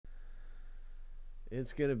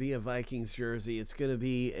It's going to be a Vikings jersey. It's going to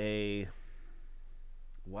be a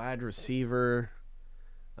wide receiver.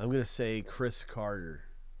 I'm going to say Chris Carter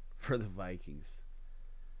for the Vikings.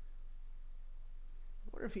 I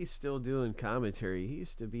wonder if he's still doing commentary. He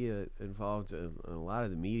used to be involved in a lot of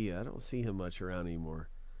the media. I don't see him much around anymore.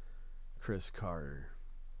 Chris Carter.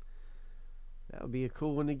 That would be a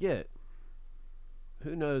cool one to get.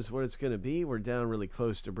 Who knows what it's going to be? We're down really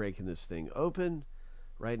close to breaking this thing open.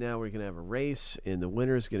 Right now we're going to have a race, and the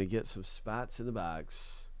winner is going to get some spots in the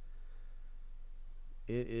box.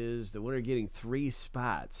 It is the winner getting 3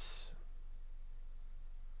 spots.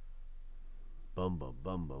 Bum, bum,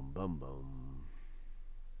 bum, bum, bum, bum.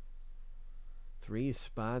 3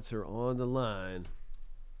 spots are on the line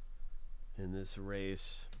in this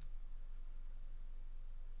race.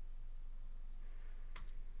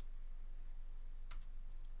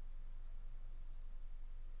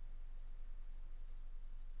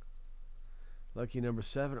 Lucky number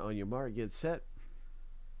 7, on your mark, get set,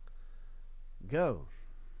 go.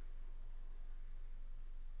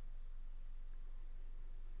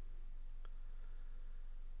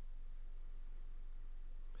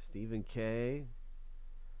 Stephen K.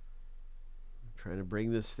 trying to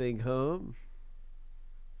bring this thing home.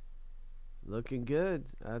 Looking good.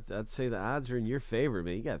 I'd say the odds are in your favor,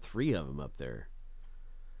 man. You got 3 of them up there.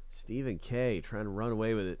 Stephen K. trying to run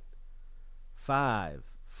away with it. 5,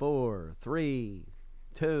 4, 3,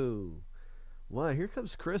 2, 1. Here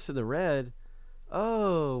comes Chris in the red.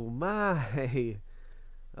 Oh, my.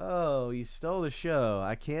 Oh, you stole the show.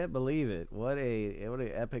 I can't believe it. What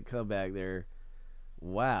an epic comeback there.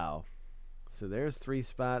 Wow. So there's 3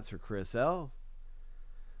 spots for Chris L.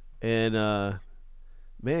 And,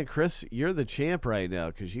 man, Chris, you're the champ right now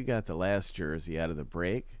because you got the last jersey out of the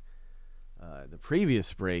break. The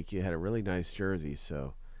previous break, you had a really nice jersey,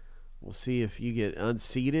 so we'll see if you get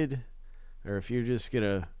unseated or if you're just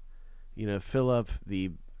going to, fill up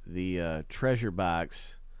the treasure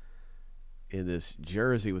box in this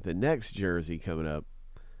jersey with the next jersey coming up.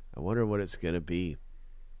 I wonder what it's going to be.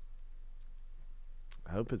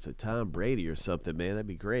 I hope it's a Tom Brady or something, man. That'd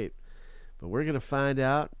be great. But we're going to find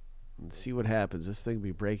out and see what happens. This thing will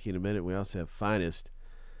be breaking in a minute. We also have Finest